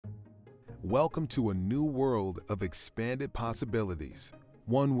Welcome to a new world of expanded possibilities,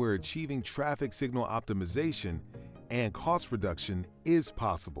 one where achieving traffic signal optimization and cost reduction is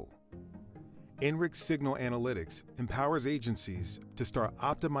possible. INRIX Signal Analytics empowers agencies to start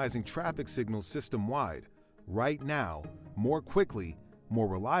optimizing traffic signals system-wide, right now, more quickly, more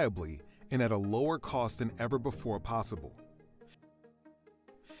reliably, and at a lower cost than ever before possible.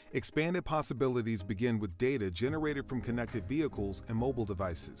 Expanded possibilities begin with data generated from connected vehicles and mobile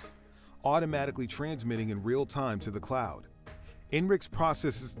devices, automatically transmitting in real time to the cloud. INRIX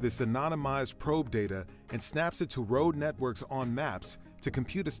processes this anonymized probe data and snaps it to road networks on maps to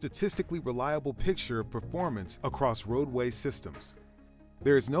compute a statistically reliable picture of performance across roadway systems.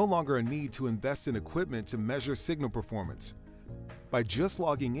 There is no longer a need to invest in equipment to measure signal performance. By just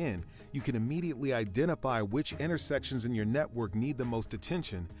logging in, you can immediately identify which intersections in your network need the most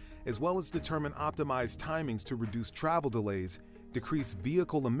attention, as well as determine optimized timings to reduce travel delays, decrease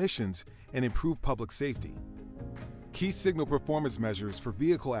vehicle emissions, and improve public safety. Key signal performance measures for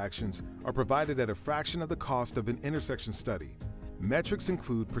vehicle actions are provided at a fraction of the cost of an intersection study. Metrics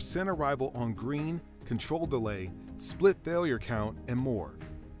include percent arrival on green, control delay, split failure count, and more.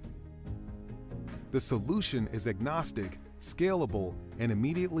 The solution is agnostic, scalable, and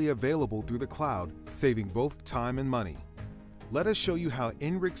immediately available through the cloud, saving both time and money. Let us show you how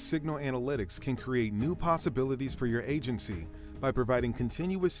INRIX Signal Analytics can create new possibilities for your agency by providing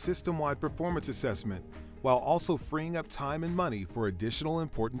continuous system-wide performance assessment while also freeing up time and money for additional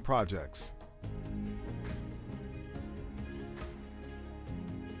important projects.